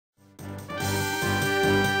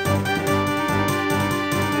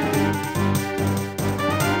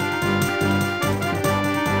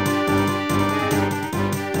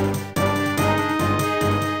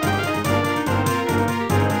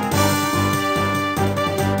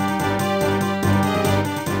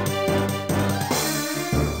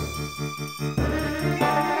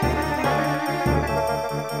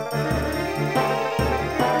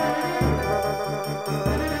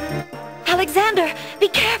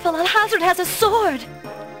Uncle Alhazred has a sword!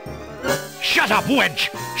 Shut up, wench!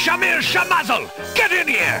 Shamir Shamazel! Get in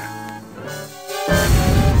here!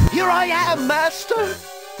 Here I am, Master!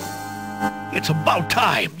 It's about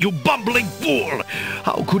time, you bumbling fool!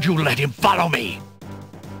 How could you let him follow me?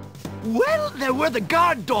 Well, there were the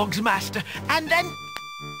guard dogs, Master, and then...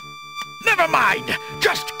 Never mind!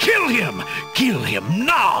 Just kill him! Kill him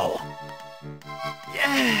now!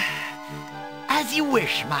 As you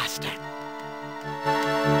wish, Master.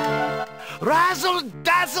 Razzle,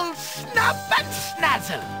 dazzle, snap and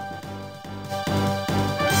snazzle!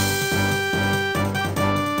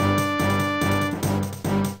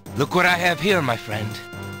 Look what I have here, my friend.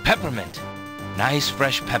 Peppermint. Nice,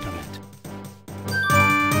 fresh peppermint.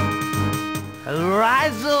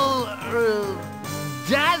 Razzle,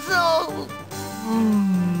 dazzle...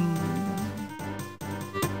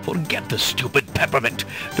 Forget the stupid peppermint.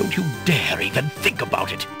 Don't you dare even think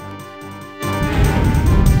about it.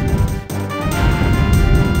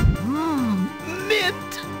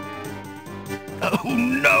 Mint! Oh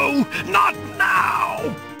no, not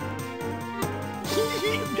now!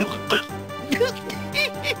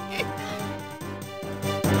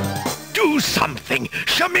 Do something!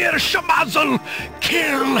 Shamir Shamazel!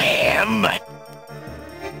 Kill him!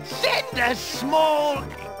 Send a small...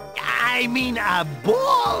 I mean a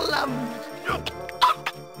ball of...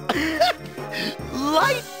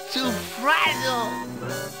 light to frazzle!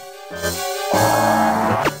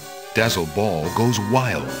 Dazzle Ball goes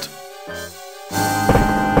wild.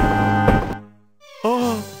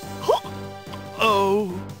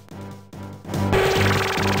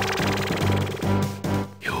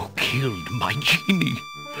 You killed my genie!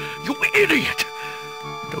 You idiot!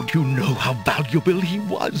 Don't you know how valuable he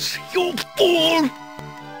was, you fool?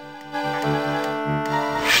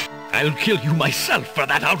 I'll kill you myself for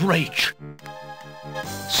that outrage!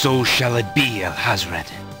 So shall it be, Alhazred.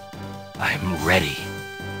 I'm ready.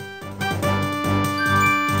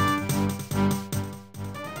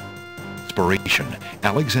 Inspiration,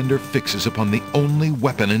 Alexander fixes upon the only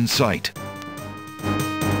weapon in sight.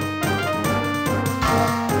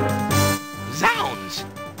 Zounds!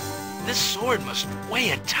 This sword must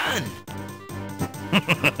weigh a ton.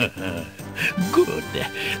 Good.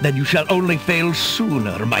 Then you shall only fail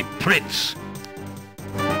sooner, my prince.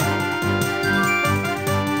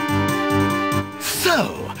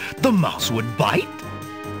 So, the mouse would bite?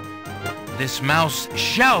 This mouse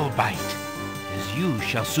shall bite, as you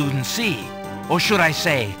shall soon see. Or should I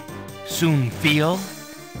say, soon feel?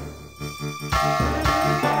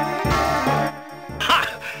 Ha!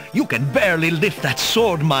 You can barely lift that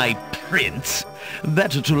sword, my prince.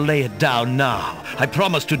 Better to lay it down now. I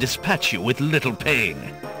promise to dispatch you with little pain.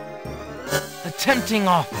 A tempting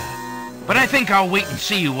offer, but I think I'll wait and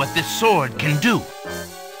see what this sword can do.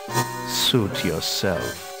 Suit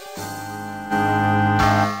yourself.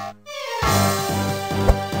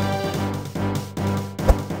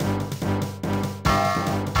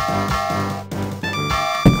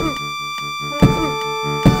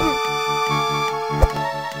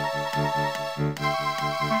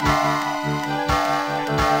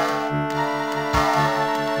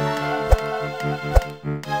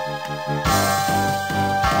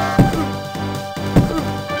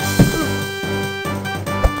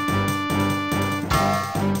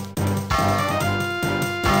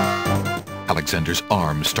 Alexander's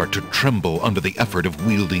arms start to tremble under the effort of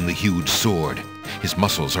wielding the huge sword. His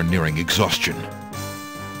muscles are nearing exhaustion.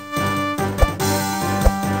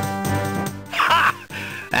 Ha!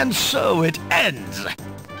 And so it ends.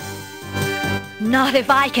 Not if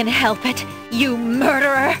I can help it, you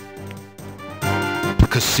murderer!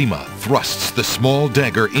 Cassima thrusts the small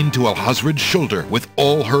dagger into Alhazred's shoulder with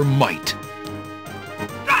all her might.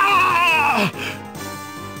 Ah!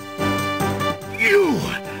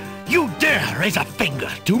 You dare raise a finger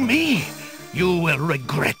to me? You will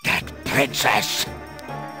regret that, princess.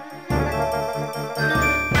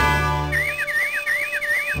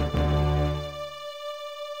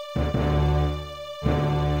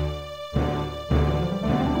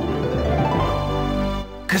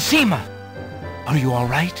 Cassima! Are you all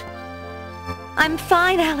right? I'm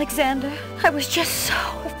fine, Alexander. I was just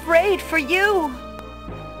so afraid for you.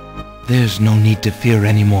 There's no need to fear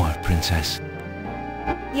anymore, Princess.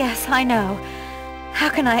 Yes, I know. How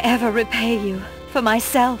can I ever repay you? For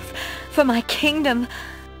myself, for my kingdom.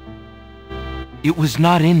 It was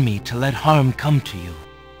not in me to let harm come to you.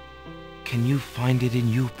 Can you find it in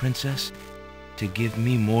you, Princess, to give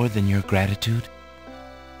me more than your gratitude?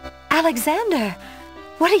 Alexander,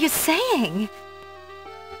 what are you saying?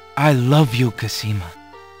 I love you, Cassima.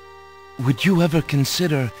 Would you ever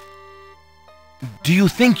consider... Do you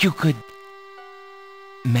think you could...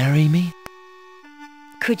 marry me?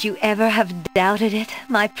 Could you ever have doubted it,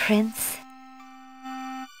 my prince?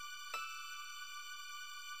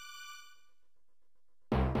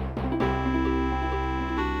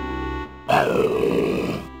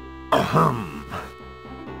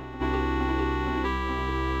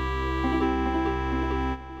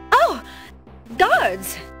 Oh!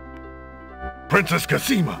 Guards! Princess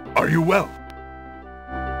Cassima, are you well?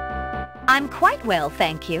 I'm quite well,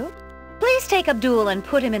 thank you. Please take Abdul and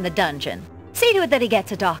put him in the dungeon. See to it that he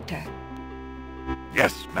gets a doctor.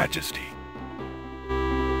 Yes, Majesty.